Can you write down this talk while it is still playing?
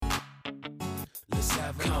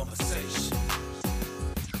have a conversation.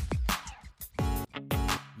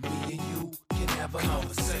 Me and you can have a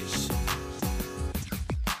conversation.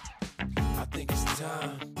 I think it's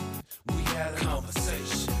time we had a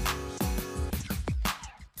conversation.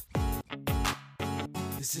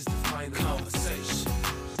 This is the final conversation.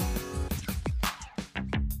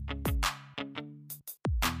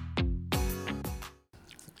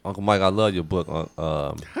 Uncle Mike, I love your book.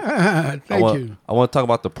 Thank you. I want to talk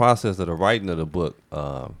about the process of the writing of the book.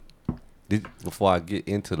 Before I get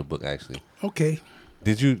into the book, actually. Okay.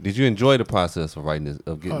 Did you enjoy the process of writing this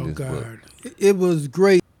book? God. It was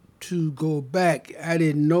great to go back. I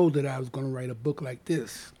didn't know that I was going to write a book like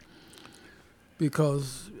this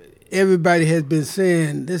because everybody has been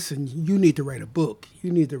saying, listen, you need to write a book.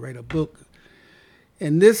 You need to write a book.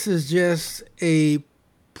 And this is just a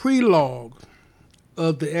prelogue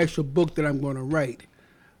of the actual book that I'm going to write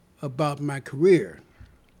about my career.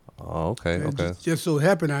 Oh, okay, okay. Just so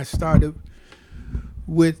happened I started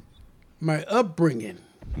with my upbringing.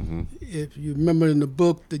 Mm-hmm. If you remember in the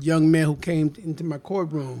book, the young man who came into my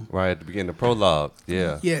courtroom. Right at the beginning, the prologue.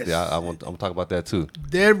 Yeah. Yes. Yeah, I'm talking about that too.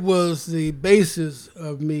 That was the basis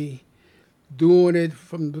of me doing it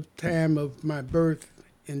from the time of my birth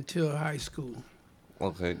until high school.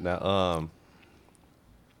 Okay, now,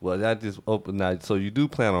 well, that just opened now. So you do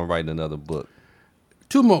plan on writing another book?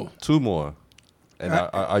 Two more. And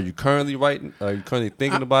are you currently writing? Are you currently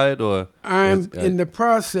thinking about it, or I'm in the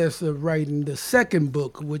process of writing the second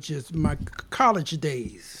book, which is my college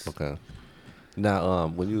days. Okay. Now,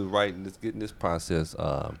 when you were writing this, getting this process,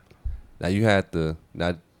 now you had to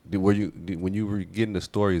when you were getting the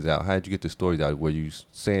stories out? How did you get the stories out? Were you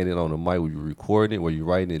saying it on the mic? Were you recording it? Were you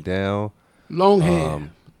writing it down?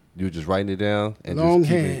 Longhand. You were just writing it down and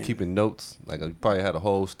Longhand. just keeping notes. Like you probably had a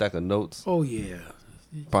whole stack of notes. Oh yeah.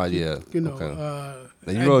 Probably, yeah. You know. Okay.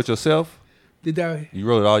 And you wrote it yourself? Did I? You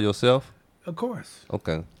wrote it all yourself? Of course.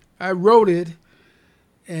 Okay. I wrote it,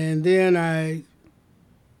 and then I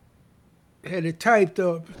had it typed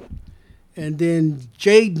up, and then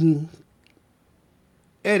Jaden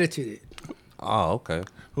edited it. Oh, okay.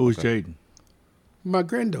 Who was Jaden? My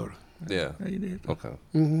granddaughter. Yeah. Yeah, you did. Okay.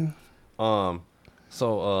 Mm-hmm.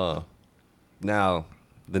 So now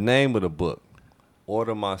the name of the book,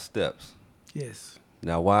 Order My Steps. Yes.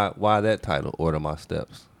 Now why that title, Order My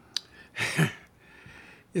Steps?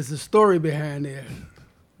 It's a story behind there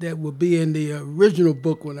that will be in the original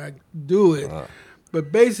book when I do it.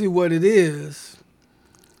 But basically what it is,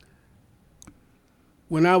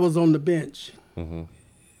 when I was on the bench, Mm-hmm.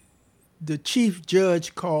 the chief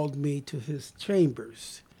judge called me to his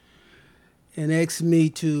chambers and asked me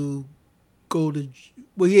to go to,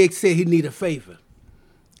 well, he said he need a favor.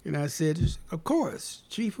 And I said, of course,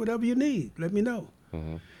 chief, whatever you need, let me know.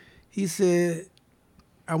 Mm-hmm. He said,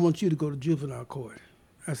 I want you to go to juvenile court.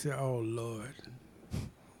 I said, oh, Lord,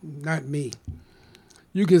 not me.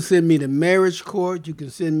 You can send me to marriage court. You can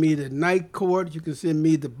send me to night court. You can send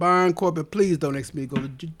me to bond court, but please don't ask me to go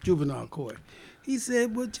to juvenile court. He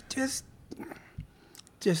said, well,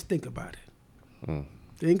 just think about it. Mm.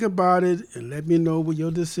 Think about it and let me know with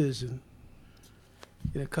your decision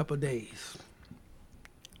in a couple of days.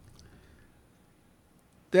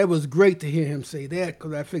 That was great to hear him say that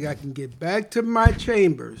because I figure I can get back to my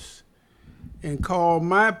chambers and call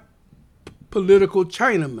my political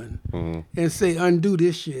Chinaman and say, undo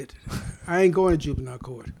this shit. I ain't going to juvenile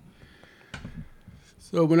court.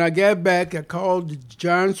 So when I got back, I called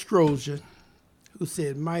John Strozier, who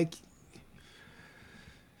said, Mike,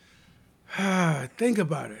 think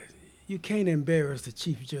about it. You can't embarrass the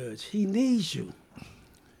chief judge. He needs you.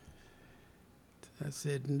 I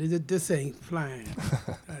said, this ain't flying.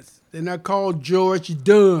 Then I called George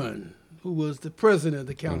Dunn, who was the president of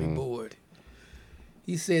the county board.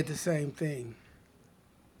 He said the same thing.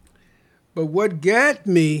 But what got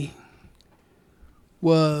me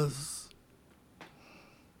was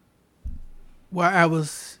while I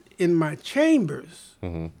was in my chambers,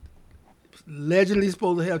 allegedly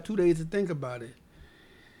supposed to have 2 days to think about it,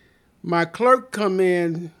 my clerk come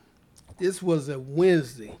in, this was a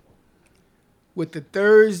Wednesday, with the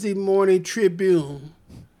Thursday Morning Tribune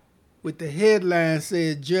with the headline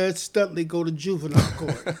said, Judge Stuttley go to juvenile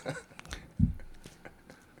court.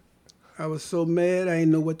 I was so mad I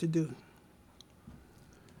didn't know what to do.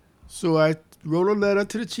 So I wrote a letter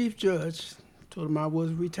to the chief judge, told him I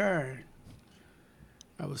was retiring.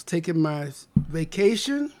 I was taking my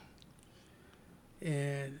vacation,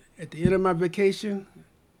 and at the end of my vacation,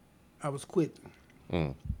 I was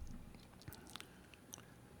quitting.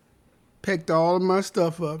 Packed all of my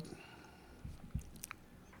stuff up,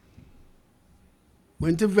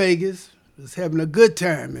 went to Vegas, was having a good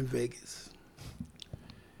time in Vegas.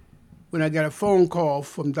 when I got a phone call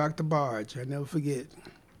from Dr. Barge. I never forget.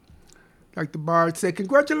 Dr. Barge said,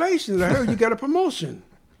 "Congratulations, I heard you got a promotion."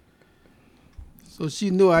 So she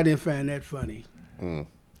knew I didn't find that funny. Mm.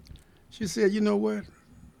 She said, "You know what?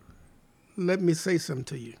 Let me say something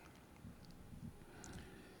to you.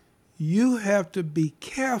 You have to be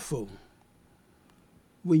careful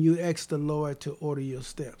when you ask the Lord to order your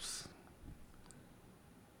steps.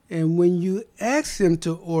 And when you ask him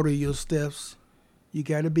to order your steps, you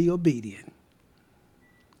got to be obedient."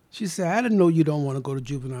 She said, "I didn't know you don't want to go to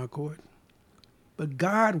juvenile court, but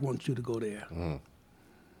God wants you to go there." Mm.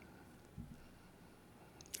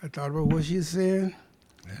 I thought about what she's saying.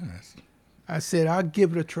 Yes. I said, "I'll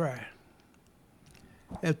give it a try."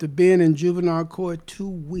 After being in juvenile court 2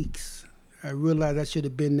 weeks, I realized I should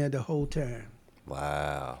have been there the whole time.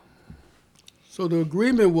 Wow. So the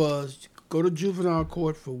agreement was go to juvenile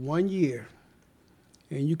court for 1 year,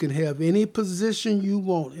 and you can have any position you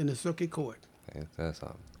want in the circuit court. That's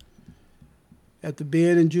something. After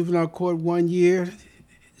being in juvenile court 1 year,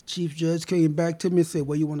 the chief judge came back to me and said,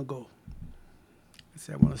 "Where you want to go?" I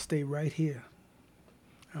said, "I want to stay right here.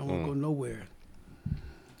 I don't want to go nowhere."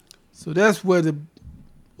 So that's where the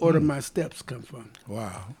order my steps come from.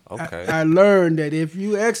 Wow. Okay. I learned that if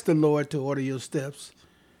you ask the Lord to order your steps,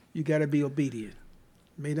 you got to be obedient.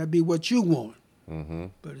 It may not be what you want, Mm-hmm.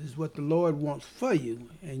 but it's what the Lord wants for you,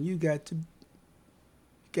 and you got to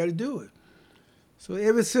do it. So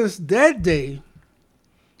ever since that day,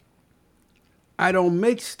 I don't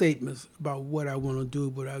make statements about what I want to do,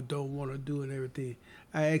 what I don't want to do, and everything.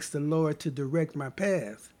 I ask the Lord to direct my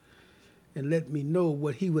path and let me know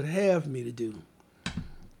what He would have me to do.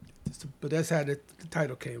 But that's how the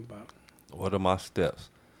title came about. What are my steps?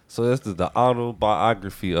 So this is the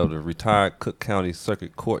autobiography of the retired Cook County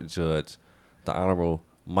Circuit Court Judge, the Honorable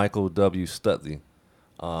Michael W. Stuttley.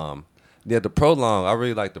 Yeah, the prologue, I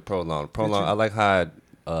really like the prologue. I like how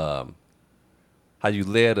you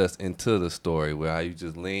led us into the story, where how you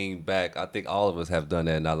just lean back. I think all of us have done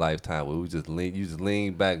that in our lifetime, where you just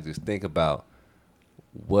lean back, just think about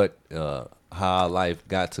what how our life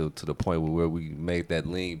got to the point where we made that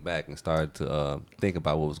lean back and started to think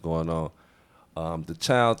about what was going on. So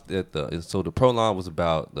the prologue was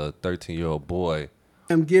about the 13-year-old boy.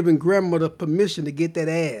 I'm giving grandmother permission to get that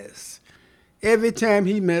ass every time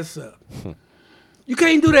he mess up. "You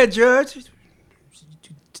can't do that, Judge."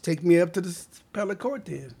 Take me up to the appellate court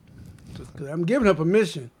then. 'Cause I'm giving her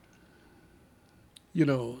permission.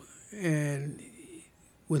 And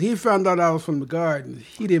when he found out I was from the garden,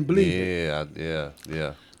 he didn't believe it. Yeah.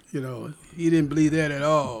 He didn't believe that at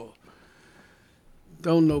all.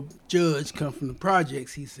 "Don't no judge come from the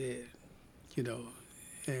projects," he said.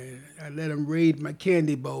 And I let him raid my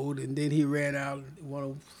candy bowl, and then he ran out and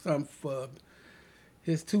wanted something for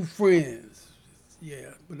his 2 friends.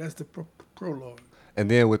 Yeah, but that's the prologue. And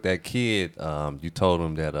then with that kid, you told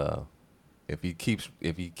him that if he keeps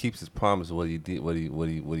his promise of what he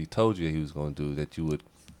told you that he was going to do, that you would,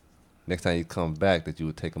 next time he come back, that you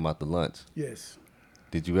would take him out to lunch. Yes.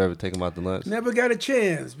 Did you ever take him out to lunch? Never got a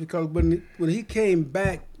chance, because when he came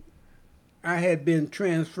back, I had been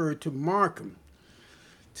transferred to Markham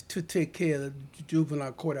to take care of the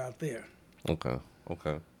juvenile court out there. Okay.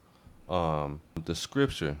 The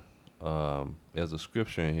scripture, there's a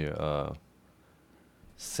scripture in here,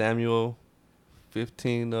 Samuel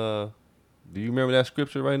 15. Do you remember that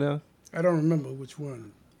scripture right now? I don't remember which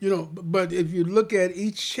one. But if you look at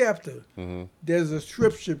each chapter, there's a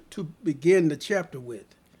scripture to begin the chapter with.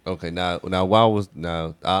 Okay, now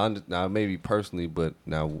maybe personally, but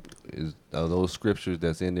now are those scriptures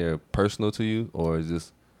that's in there personal to you, or is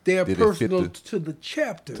this? They're personal to the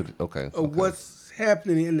chapter. Okay. What's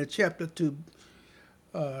happening in the chapter to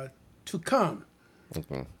come.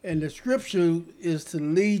 Okay. And the scripture is to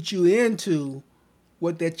lead you into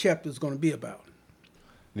what that chapter is going to be about.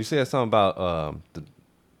 You said something about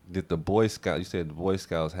did the Boy Scouts? You said the Boy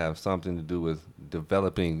Scouts have something to do with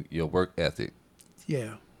developing your work ethic.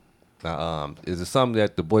 Yeah. Now, is it something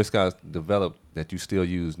that the Boy Scouts developed that you still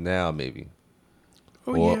use now, maybe,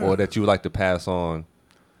 or that you would like to pass on?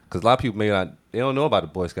 Because a lot of people they don't know about the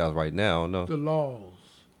Boy Scouts right now. I don't know. The laws.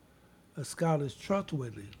 A scout is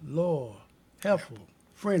trustworthy, loyal, helpful,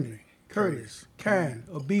 friendly, courteous, kind,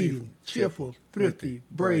 obedient, cheerful, thrifty,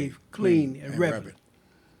 brave, clean, and reverent.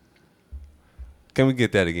 Can we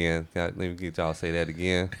get that again? Let me get y'all to say that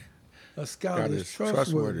again. A scout is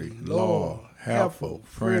trustworthy, loyal, helpful,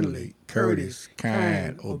 friendly, courteous,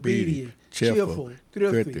 kind, obedient, cheerful,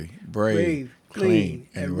 thrifty, brave, clean,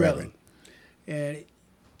 and reverent. And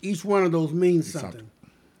each one of those means something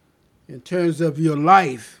in terms of your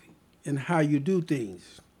life and how you do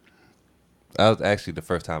things. That was actually the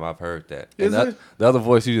first time I've heard that. Is and it? The other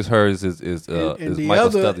voice you just heard is And the Michael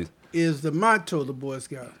other Stuttley. is the motto of the Boy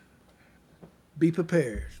Scout. Be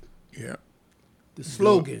prepared. Yeah. The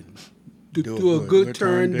slogan. Do a good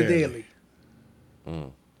turn daily.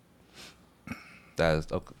 That is,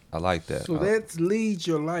 okay, I like that. So that leads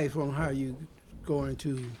your life on how you going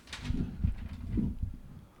to.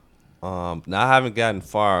 Now I haven't gotten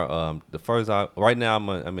far. The first right now I'm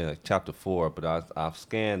in like chapter 4, but I've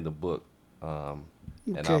scanned the book, and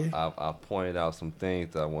Okay. I've pointed out some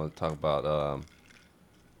things that I want to talk about.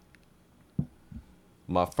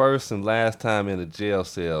 My first and last time in a jail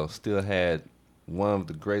cell still had one of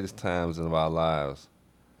the greatest times in our lives.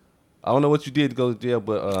 I don't know what you did to go to jail,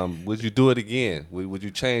 but would you do it again? Would you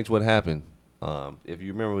change what happened? If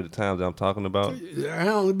you remember the times that I'm talking about. I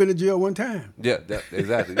only been to jail one time. Yeah,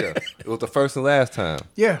 exactly. Yeah, it was the first and last time.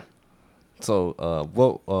 Yeah. So,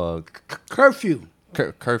 Curfew.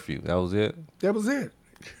 curfew. That was it. That was it.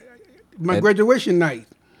 My And- graduation night.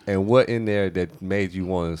 And what in there that made you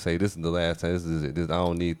want to say this is the last time? This is it. I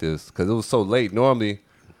don't need this because it was so late. Normally,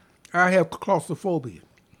 I have claustrophobia.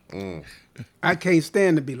 I can't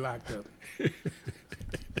stand to be locked up.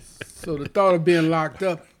 So the thought of being locked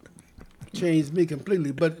up changed me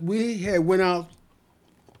completely. But we had went out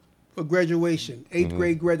for graduation, 8th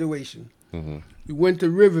grade graduation. We went to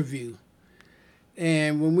Riverview.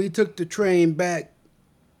 And when we took the train back,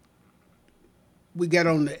 we got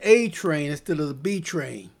on the A train instead of the B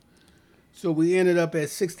train. So we ended up at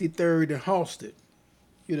 63rd and Halsted.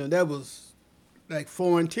 You know, that was like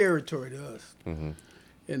foreign territory to us. And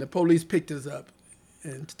the police picked us up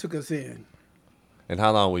and took us in. and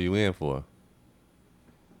how long were you in for?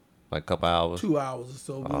 Like a couple hours. 2 hours or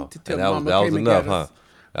so. Oh, To tell and that was- Mama that was came and enough, got us. huh?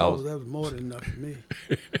 That was more than enough for me.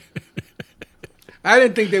 I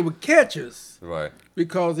didn't think they would catch us Right.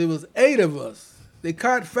 because it was 8 of us. They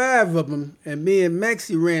caught 5 of them, and me and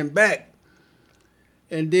Maxie ran back.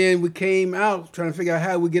 And then we came out trying to figure out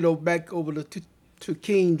how we get back over to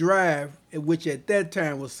King Drive, which at that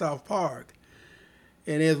time was South Park.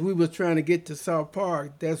 And as we was trying to get to South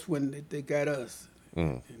Park, that's when they got us.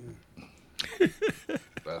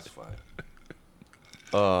 That's fine.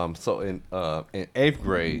 So in 8th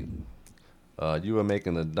grade, you were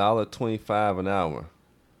making $1.25 an hour.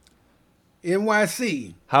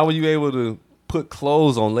 NYC. How were you able to put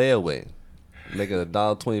clothes on layaway, making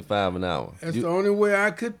 $1.25 an hour? That's the only way I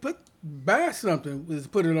could buy something was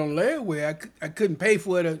put it on layaway. I couldn't pay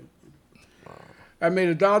for it. I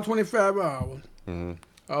made $1.25 an hour.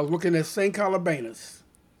 I was working at St. Calabanas,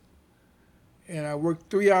 and I worked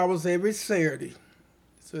 3 hours every Saturday,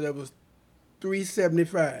 so that was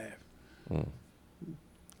 $3.75.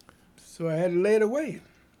 So I had to lay it away.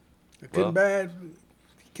 I couldn't buy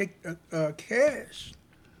cash.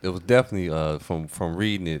 It was definitely from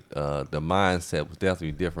reading it. The mindset was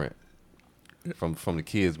definitely different from the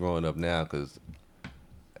kids growing up now. Because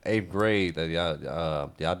 8th grade, y'all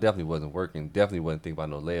definitely wasn't working. Definitely wasn't thinking about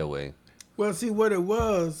no layaway. Well, see what it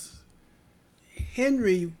was.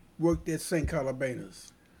 Henry worked at St.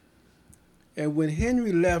 Calabanas, and when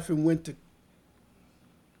Henry left and went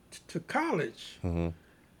to college,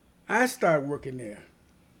 I started working there,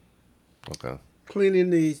 Okay. cleaning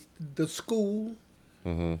the school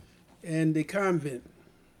and the convent.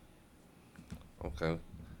 Okay.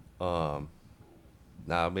 Now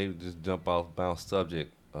maybe just jump off bounce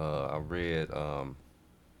subject. I read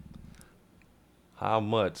how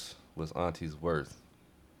much was Auntie's worth?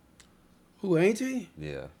 Who ain't he?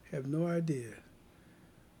 Yeah. Have no idea.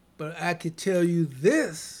 But I could tell you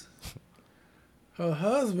this: her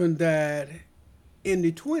husband died in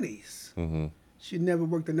the 20s. She never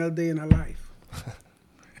worked another day in her life.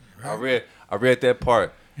 I read that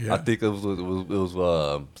part. Yeah. I think it was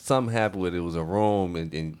something happened with it. It was a room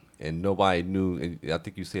and nobody knew. And I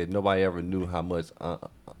think you said nobody ever knew how much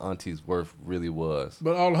Auntie's worth really was.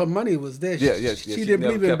 But all her money was there. Yeah. She didn't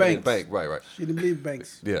never believe in kept it banks. the bank. Right. She didn't believe in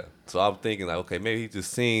banks. Yeah. So I was thinking like, okay, maybe he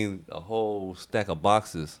just seen a whole stack of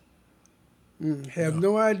boxes. Have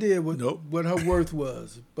no idea Nope. what her worth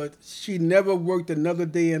was. But she never worked another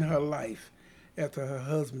day in her life after her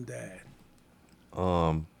husband died.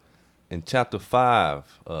 In chapter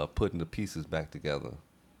 5, putting the pieces back together.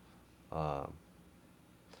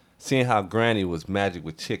 Seeing how Granny was magic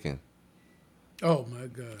with chicken. Oh my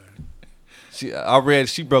God. I read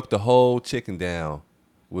she broke the whole chicken down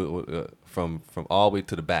from all the way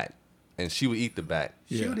to the back, and she would eat the back.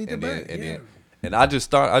 She would eat the back. And I just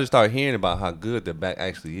started hearing about how good the back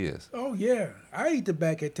actually is. Oh yeah, I eat the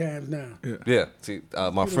back at times now. Yeah. See,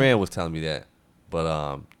 my friend was telling me that,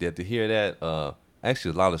 but to hear that,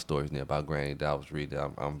 actually a lot of stories in there about Granny that I was reading.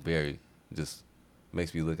 I'm very just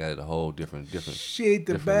makes me look at it a whole different. She ate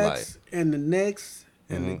the different backs and the necks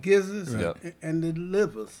and the Mhm. gizzards Yep. and the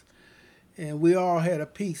livers, and we all had a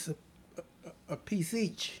piece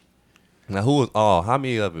each. Now, who was all? How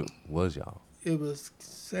many of it was y'all? It was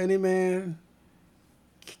Sandy Man,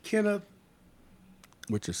 Kenneth,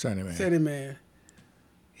 Which is Sunny Man. Sandy Man,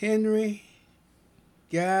 Henry,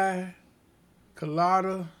 Guy,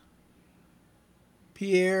 Colada,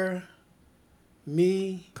 Pierre,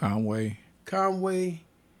 me, Conway, Conway,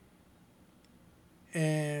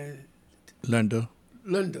 and Linda.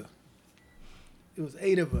 Linda. It was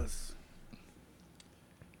 8 of us.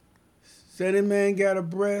 Sandy Man got a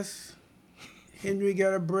breast. Henry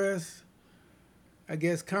got a breast. I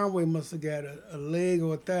guess Conway must have got a leg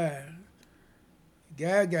or a thigh.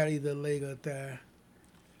 Guy got either a leg or a thigh.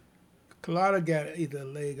 Colada got either a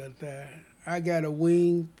leg or a thigh. I got a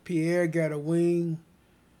wing. Pierre got a wing.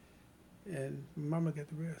 And Mama got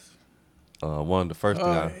the rest. One of the first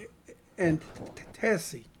thing And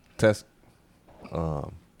Tessie.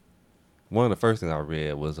 one of the first things I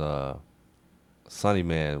read was Sonny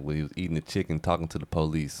Man when he was eating the chicken, talking to the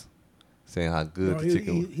police, saying how good the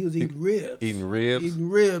chicken. He was eating ribs. Eating ribs. Eating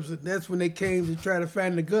ribs, and that's when they came to try to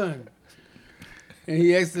find the gun. And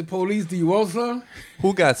he asked the police, "Do you want some?"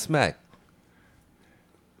 Who got smacked?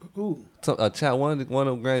 Who? A chat. One of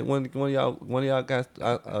y'all guys.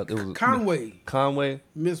 It was Conway. Conway.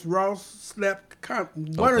 Miss Ross slapped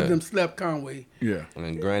one Okay. of them slapped Conway, Yeah.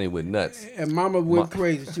 And Granny with nuts. and Mama went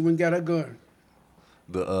crazy. She went and got her gun.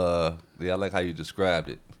 I like how you described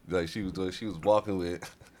it. Like she was walking with.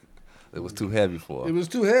 It was too heavy for It her. was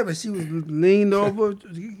too heavy. She was leaned over,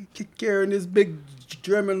 carrying this big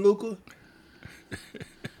German Luca.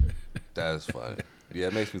 That's funny. Yeah,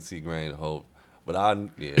 it makes me see Granny the whole. But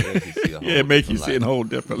it makes you see a whole. Yeah, it makes you different see a light. whole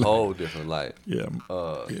different light. Whole different light. Yeah.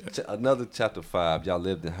 Another chapter 5. Y'all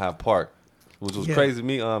lived in Hyde Park, which was Yeah. crazy to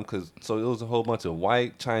me. Cause so it was a whole bunch of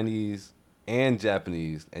white, Chinese, and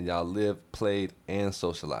Japanese, and y'all lived, played, and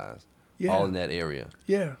socialized, Yeah. all in that area.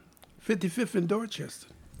 Yeah, 55th in Dorchester.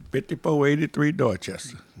 5483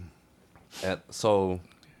 Dorchester.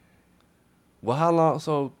 How long?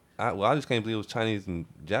 So I just can't believe it was Chinese and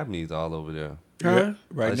Japanese all over there. Huh?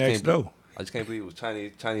 Right just next can't- door. I just can't believe it was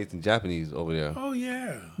Chinese and Japanese over there. Oh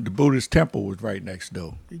yeah, The Buddhist temple was right next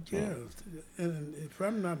door. yeah. And if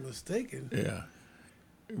I'm not mistaken, Yeah.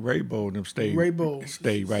 Rainbow and them stayed Rainbow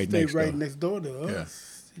stayed right stayed next right door. next door to Yeah.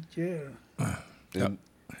 us. Yeah. And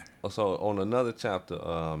also on another chapter,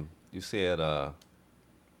 you said, I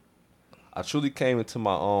truly came into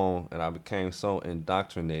my own, and I became so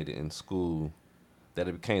indoctrinated in school that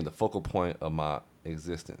it became the focal point of my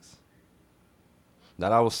existence. Now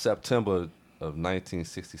that was September of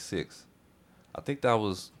 1966. I think that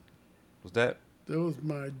was that That was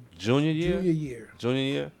my junior year. junior year. Junior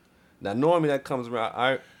year. Now normally that comes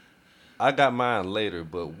around. I got mine later,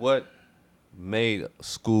 but what made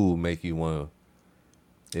school make you want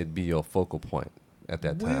it be your focal point at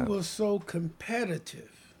that time? We were so competitive.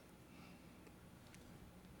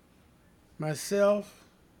 Myself,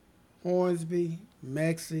 Hornsby,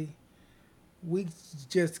 Maxie, we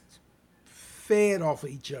just fed off of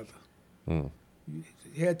each other. Mm.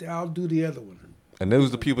 You had to outdo the other one, And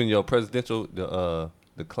those the people in your presidential, the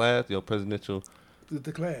class, your presidential,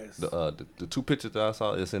 the class. the two pictures that I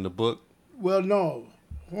saw is in the book. Well, no,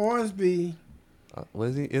 Hornsby, What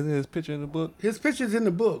is he? Isn't his picture in the book? his picture's in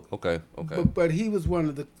the book. Okay. But he was one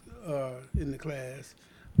of the in the class.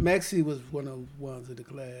 Maxie was one of the ones in the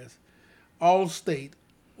class. Allstate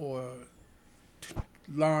or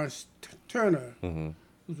Lawrence Turner, Mm-hmm.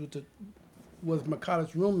 was my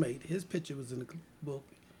college roommate. His picture was in the book,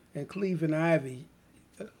 and Cleveland Ivy,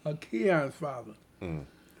 Keon's father, Mm.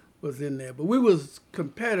 was in there. But we was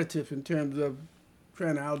competitive in terms of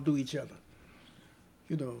trying to outdo each other.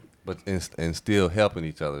 You know. But and still helping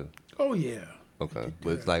each other. Oh yeah. Okay. But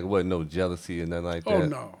it's like what? No jealousy and nothing like that. Oh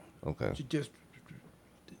no. Okay. You just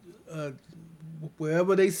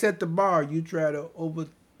wherever they set the bar, you try to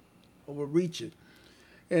overreach it.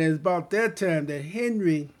 And it's about that time that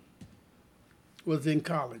Henry was in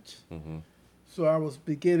college. Mm-hmm. So I was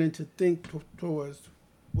beginning to think towards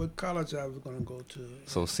what college I was going to go to.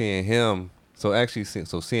 So seeing him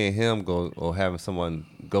go or having someone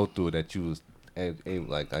go through it that you was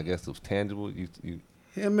like I guess it was tangible. You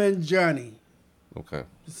Him and Johnny, okay.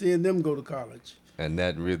 seeing them go to college. And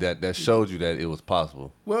that showed you that it was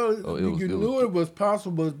possible. Well, Oh, you knew it was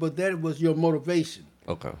possible, but that was your motivation.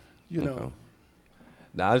 Okay. You know. Okay.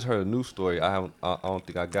 Now I just heard a news story. I don't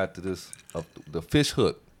think I got to this of the fish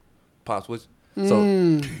hook. Pops, which so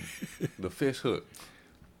the fish hook.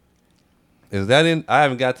 Is that in? I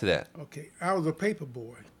haven't got to that. Okay, I was a paper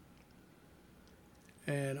boy.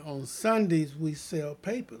 And on Sundays, we sell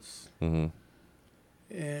papers. Mm-hmm.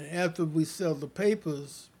 And after we sell the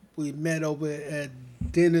papers, we met over at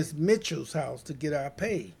Dennis Mitchell's house to get our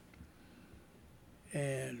pay.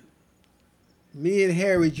 And me and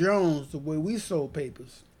Harry Jones, the way we sold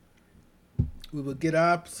papers, we would get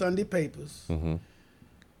our Sunday papers, Mm-hmm.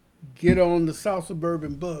 get on the South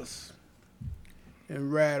Suburban bus,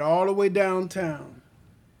 and ride all the way downtown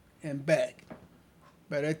and back.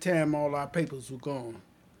 By that time, all our papers were gone.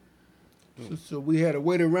 So we had to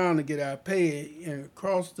wait around to get our pay, and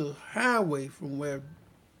across the highway from where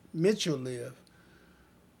Mitchell lived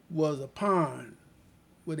was a pond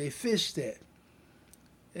where they fished at.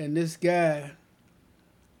 And this guy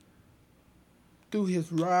threw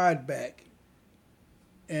his rod back,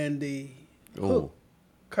 and the hook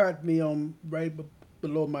caught me on right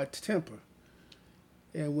below my temper.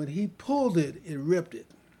 And when he pulled it, it ripped it.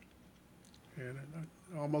 And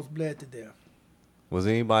I almost bled to death. Was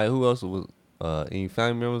anybody who else was any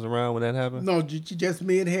family members around when that happened? No, just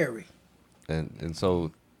me and Harry. And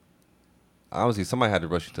so obviously somebody had to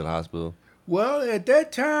rush you to the hospital. Well, at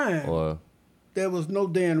that time, Or there was no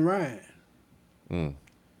Dan Ryan. mm,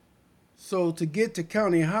 So to get to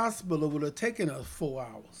county hospital would have taken us 4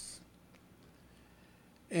 hours.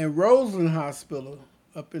 And Roseland Hospital,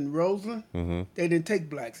 up in Roseland, mm-hmm. they didn't take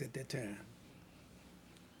blacks at that time.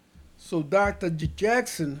 So Dr.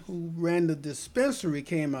 Jackson, who ran the dispensary,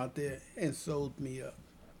 came out there and sewed me up.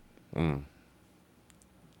 Mm.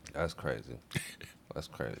 That's crazy. That's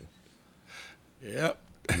crazy. Yep.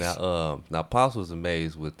 Now Pops was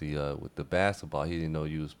amazed with the basketball. He didn't know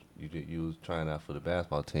you was trying out for the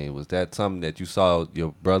basketball team. Was that something that you saw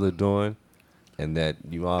your brother doing, and that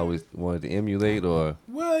you always wanted to emulate, or?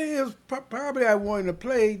 Well, it was probably I wanted to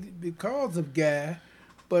play because of Guy,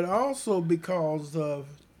 but also because of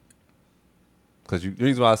Because the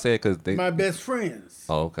reason why I say it, because they. my best friends.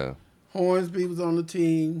 Oh, okay. Hornsby was on the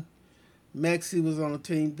team. Maxie was on the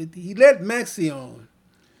team. He let Maxie on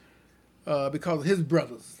because of his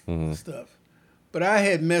brothers and stuff. But I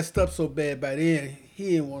had messed up so bad by then,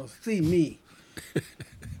 he didn't want to see me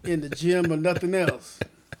in the gym or nothing else.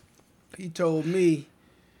 He told me,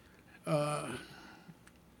 the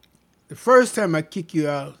first time I kick you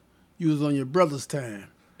out, you was on your brother's time.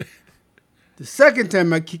 The second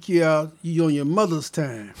time I kick you out, you on your mother's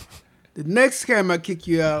time. The next time I kick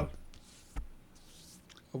you out,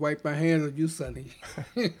 I wipe my hands on you, Sonny.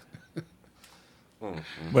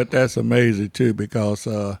 But that's amazing too, because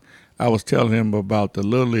I was telling him about the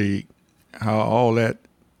Little League, how all that,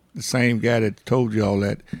 the same guy that told you all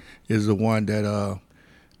that is the one that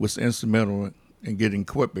was instrumental in getting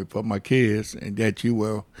equipment for my kids, and that you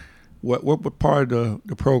were, what part of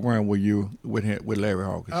the program were you with Larry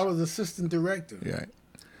Hawkins? I was assistant director. Yeah.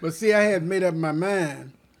 But see, I had made up my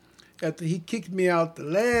mind after he kicked me out the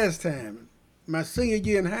last time. My senior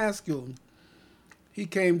year in high school, he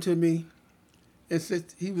came to me and said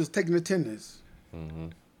he was taking attendance. Mm-hmm.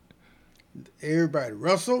 Everybody,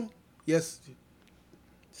 Russell, yes.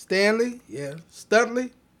 Stanley, yeah.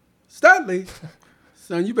 Stuttley,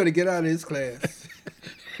 son, you better get out of this class.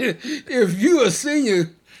 If you a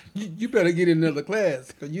senior, you better get in another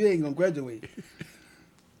class because you ain't gonna graduate.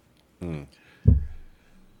 Mm.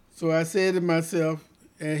 So I said to myself,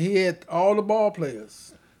 and he had all the ball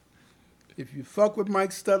players. If you fuck with Mike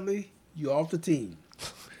Stuttley, you off the team.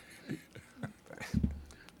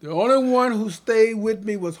 The only one who stayed with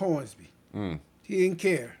me was Hornsby. Mm. He didn't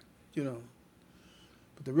care, you know.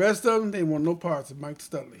 But the rest of them, they want no parts of Mike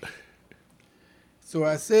Stuttley. So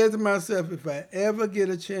I said to myself, if I ever get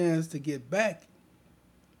a chance to get back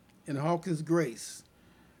in Hawkins' grace,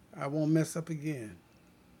 I won't mess up again.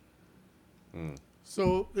 Mm.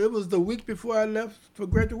 So it was the week before I left for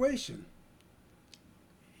graduation.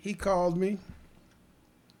 He called me.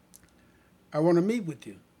 I want to meet with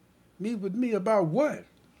you. Meet with me about what?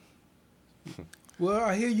 Well,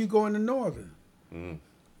 I hear you going to Northern. Mm.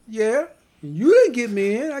 Yeah, you didn't get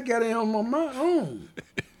me in. I got in on my own.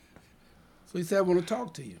 So he said, I want to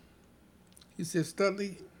talk to you. He said,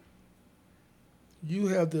 Stuttley, you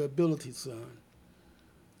have the ability, son.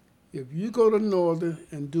 If you go to Northern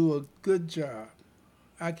and do a good job,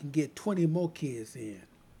 I can get 20 more kids in.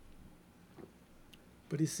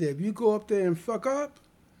 But he said, if you go up there and fuck up,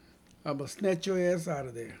 I'm going to snatch your ass out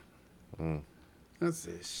of there. Mm. I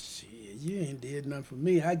said, shit, you ain't did nothing for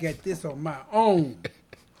me. I got this on my own.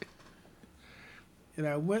 And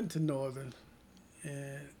I went to Northern,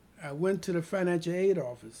 and I went to the financial aid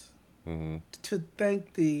office Mm-hmm. to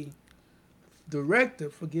thank the director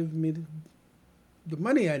for giving me the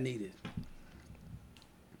money I needed.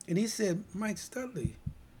 And he said, Mike Stuttley,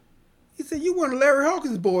 he said, you one of Larry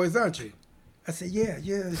Hawkins' boys, aren't you? I said, yeah.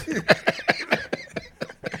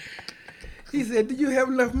 He said, do you have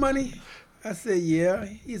enough money? I said, yeah.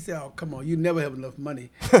 He said, oh, come on, you never have enough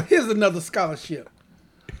money. Here's another scholarship.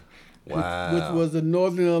 Wow. Which was the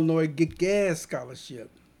Northern Illinois Gas Scholarship,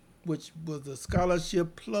 which was a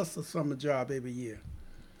scholarship plus a summer job every year.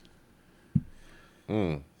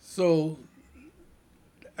 So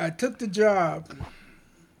I took the job,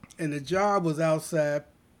 and the job was outside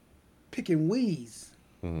picking weeds.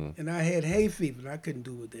 And I had hay fever, and I couldn't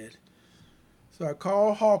do with that. So I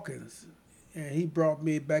called Hawkins, and he brought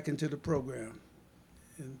me back into the program.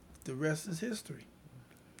 And the rest is history.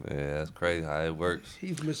 Yeah, that's crazy how it works.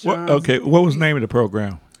 He's What was the name of the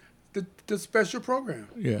program? The special program.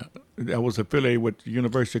 Yeah, that was affiliated with the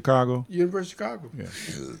University of Chicago. University of Chicago. Yeah.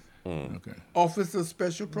 Okay. Office of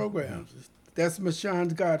Special Programs. That's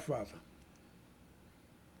Mashawn's godfather.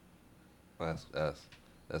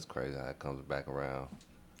 That's crazy how it comes back around.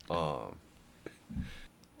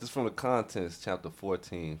 Just from the contents, chapter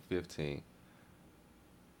 14, 15.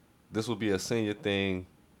 This will be a senior thing.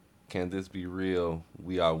 Can this be real?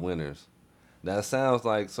 We are winners. Now it sounds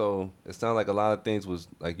like a lot of things was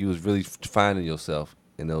like you was really finding yourself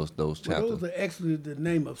in those chapters. Well, those are actually the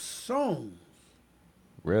name of songs.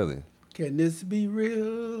 Really? Can this be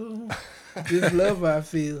real? This love I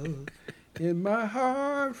feel in my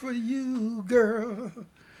heart for you, girl.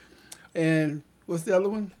 And what's the other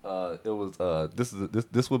one? It was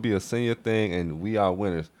this will be a senior thing, and we are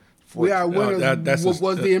winners. We are winners.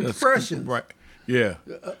 Was the Impressions? Right. Yeah.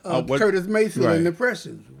 Curtis Mayfield and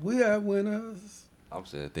Impressions. We are winners. I'm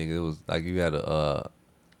saying, thinking it was like you had a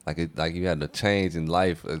change in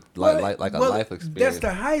life, like a life experience. That's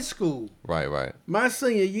the high school. Right. My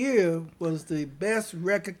senior year was the best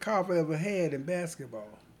record Carver ever had in basketball.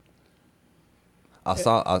 I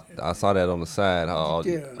saw that on the side how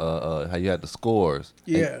you had the scores.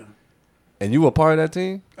 Yeah. And you were part of that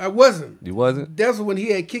team? I wasn't. You wasn't? That's when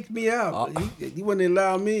he had kicked me out. He wouldn't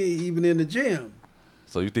allow me even in the gym.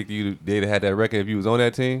 So you think they'd had that record if you was on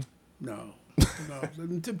that team? No. Let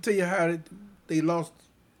me tell you how they lost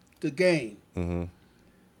the game. Mm-hmm.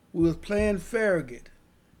 We was playing Farragut,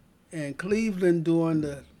 and Cleveland during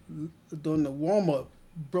the warm up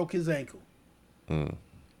broke his ankle. Mm.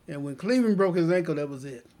 And when Cleveland broke his ankle, that was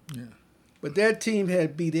it. Yeah. But that team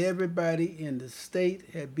had beat everybody in the state,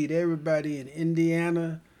 had beat everybody in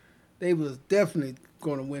Indiana. They was definitely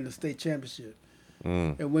going to win the state championship.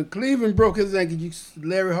 Mm. And when Cleveland broke his ankle,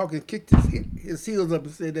 Larry Hawkins kicked his heels up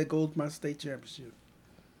and said, "There goes my state championship."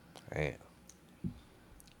 Damn.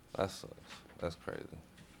 That's crazy.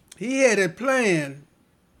 He had a plan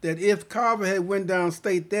that if Carver had went down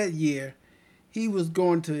state that year, he was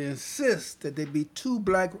going to insist that there be 2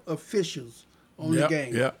 black officials on the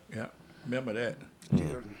game. Yeah. Remember that.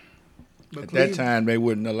 Yeah. At that time, they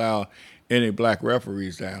wouldn't allow any black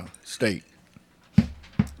referees down state.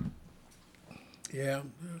 Yeah,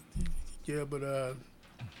 but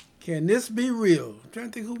can this be real? I'm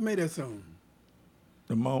trying to think who made that song.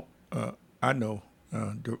 I know.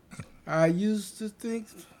 I used to think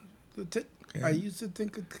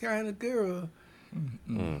a kind of girl.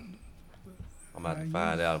 I'm about to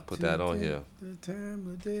find out and put that on here. The time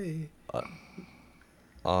of day.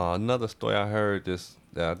 Another story I heard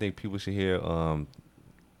that I think people should hear.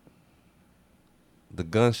 The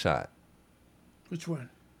gunshot. Which one?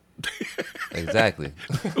 Exactly.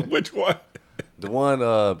 Which one? The one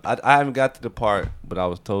I haven't got to the part, but I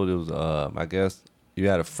was told it was I guess you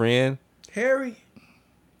had a friend. Harry.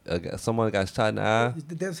 Someone got shot in the eye.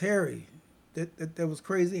 That's Harry. That was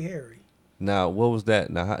Crazy Harry. Now what was that?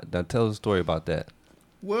 Now tell us a story about that.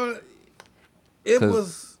 Well, it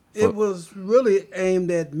was really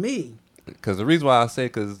aimed at me. Because the reason why I say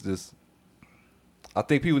because it's just, I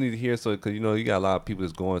think people need to hear because you got a lot of people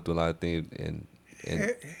that's going through a lot of things and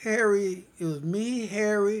Harry, it was me,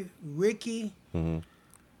 Harry, Ricky, mm-hmm.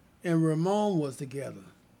 and Ramon was together.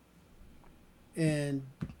 And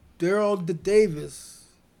Daryl Davis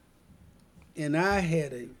and I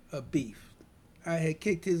had a beef. I had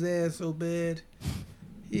kicked his ass so bad,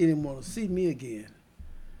 he didn't want to see me again.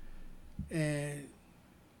 And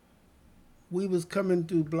we was coming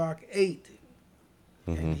through Block 8,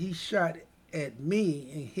 mm-hmm. and he shot at me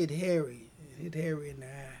and hit Harry in the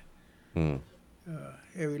eye. Mm.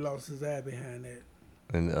 Harry lost his eye behind that.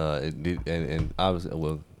 And and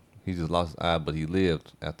obviously, he just lost his eye, but he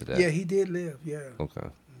lived after that. Yeah, he did live. Yeah. Okay.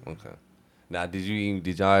 Now, did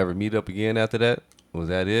y'all ever meet up again after that? Was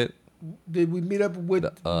that it? Did we meet up with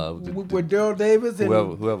Daryl Davis and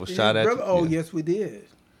whoever shot at you? Oh, yeah. yes, we did.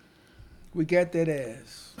 We got that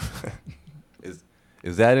ass.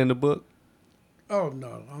 Is that in the book? Oh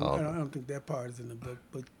no, I don't think that part is in the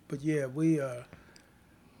book. But yeah, we at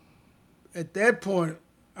that point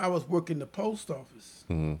I was working the post office,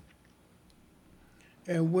 Mm-hmm.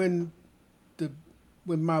 and when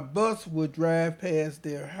my bus would drive past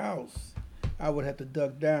their house, I would have to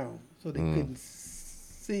duck down so they couldn't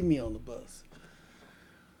see me on the bus.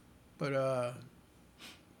 But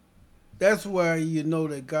that's why you know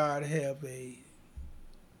that God have a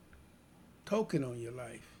token on your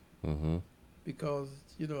life, Mm-hmm. because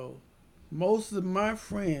you know most of my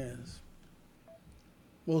friends,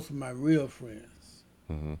 most of my real friends,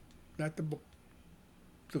 Mm-hmm. not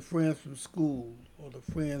the friends from school or the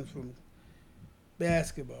friends from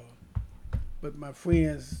basketball, but my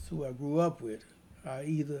friends who I grew up with are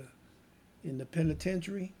either in the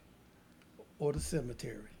penitentiary or the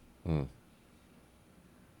cemetery. Mm.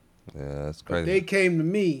 Yeah, that's But crazy. they came to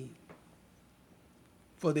me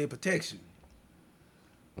for their protection.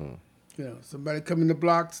 Mm. You know, somebody come in the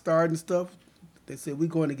block starting stuff, they said, we're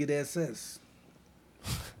going to get SS.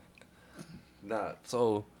 Nah,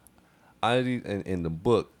 so in the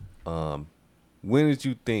book, when did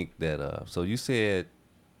you think that? So you said,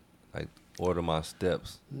 like, order my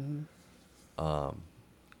steps. Mm-hmm.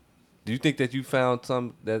 Do you think that you found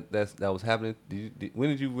something that was happening? When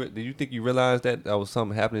did you think you realized that was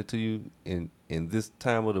something happening to you in this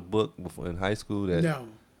time of the book before in high school? That No,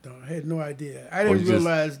 I had no idea. I Or didn't you just-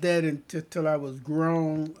 realize that until I was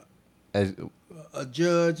grown, as, a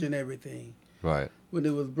judge and everything. right. When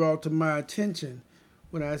it was brought to my attention,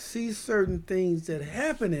 when I see certain things that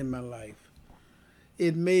happen in my life,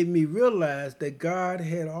 it made me realize that God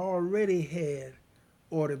had already had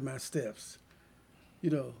ordered my steps. You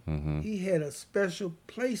know, Mhm. He had a special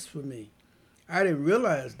place for me. I didn't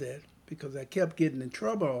realize that because I kept getting in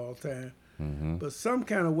trouble all the time. Mm-hmm. But some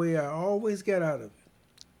kind of way, I always got out of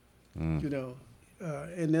it. Mm. You know,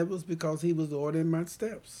 and that was because He was ordering my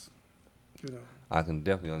steps. You know, I can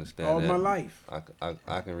definitely understand all that. my life.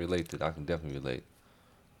 I can relate to that. I can definitely relate.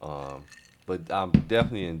 But I'm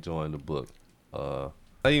definitely enjoying the book. I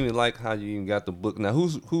even like how you even got the book. Now,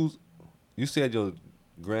 who's you said your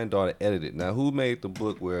granddaughter edited. Now, who made the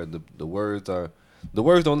book where the words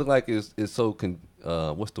don't look like it's so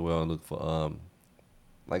what's the word I'm looking for?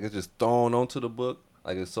 Like it's just thrown onto the book.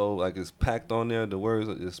 Like it's packed on there. The words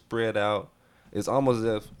is spread out. It's almost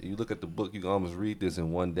as if you look at the book, you can almost read this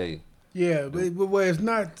in one day. Yeah, but where it's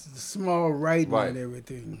not small writing Right. and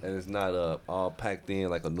everything. And it's not all packed in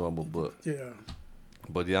like a normal book. Yeah.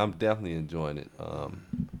 But yeah, I'm definitely enjoying it.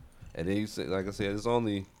 And then you said, like I said, it's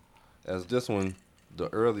only, as this one, the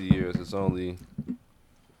early years, it's only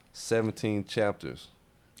 17 chapters.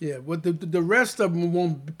 Yeah, but the rest of them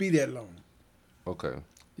won't be that long. Okay.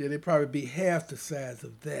 Yeah, they probably be half the size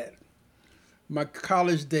of that. My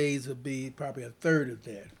college days would be probably a third of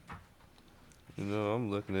that. You know, I'm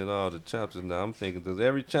looking at all the chapters now. I'm thinking, does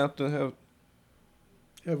every chapter have?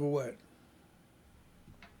 Ever what?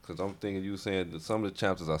 Because I'm thinking you were saying that some of the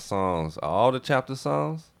chapters are songs. Are all the chapters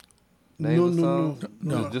songs? No, Names of no, songs?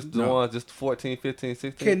 no. Just the No. ones, just 14, 15,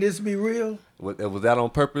 16? Can this be real? Was that on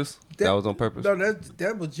purpose? That was on purpose? No,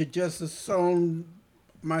 that was just a song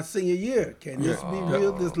my senior year. Can this be Yeah.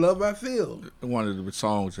 real? This love I feel. One of the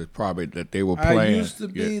songs is probably that they were I playing. used to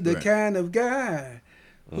be Yeah, the right. kind of guy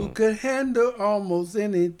who could handle almost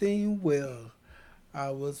anything well.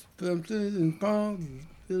 I was pimping and punks,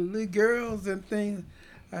 silly girls and things.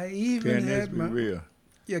 I even Can this had be my real?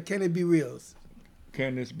 Yeah. Can it be real?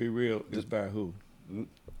 Can this be real? Is by who? I'm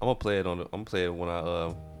gonna play it when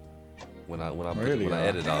I Really, when I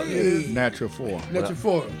edit all Hey. this. Natural Form. Let you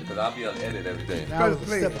for it. Because I'll be able to edit everything. I was a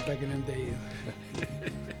Play stepper it. back in them days.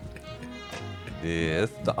 Yeah,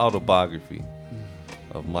 it's the autobiography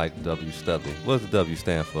of Mike W. Stuttley. What does the W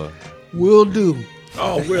stand for? Will do.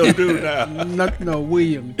 Oh, we'll do now. No,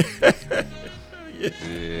 William.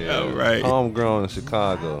 Yeah, All right. homegrown in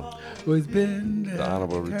Chicago. Was been The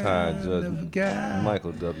Honorable Retired kind Judge of guy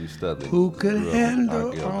Michael W. Studley. who could grew up in handle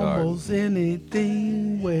Argyle almost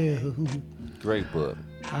anything well. Gardens. Great book.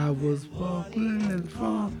 I was walking and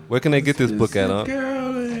fun. Where can they get this book at, Unc?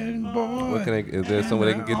 Girl and boy. Where can they? Is there somewhere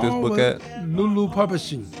they can get this book at? Lulu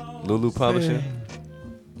Publishing. Lulu Publishing.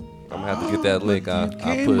 I'm gonna have to get that link. I'll put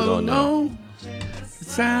Came it on there. along, the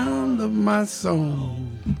sound of my song.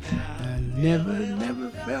 I never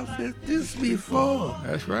felt this before.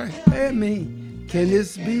 That's right. Let me, can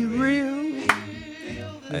this be real? Hey,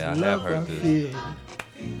 I have Love heard I this. feel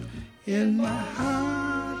in my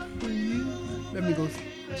heart for you. Let me go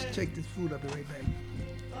check this food. I'll be right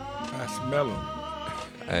back. I smell them.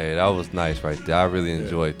 Hey, that was nice right there. I really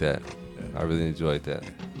enjoyed that. I really enjoyed that.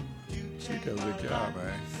 You do a good job,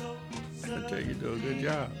 man. I tell you, you do a good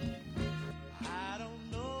job.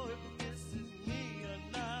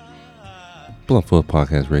 Blunt Force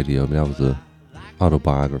Podcast Radio, man. That was a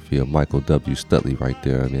autobiography of Michael W. Stuttley right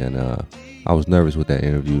there, man. I was nervous with that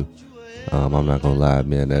interview. I'm not gonna lie,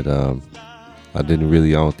 man. That I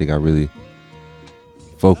don't think I really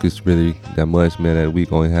focused really that much, man. That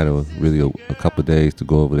week only had a couple of days to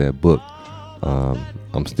go over that book.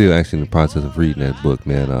 I'm still actually in the process of reading that book,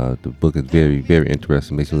 man. The book is very, very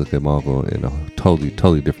interesting. Makes you look at Marvel in a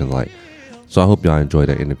totally different light. So I hope y'all enjoyed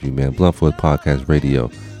that interview, man. Blunt Force Podcast Radio.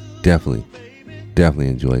 Definitely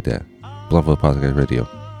enjoyed that. Blunt Force Podcast Radio.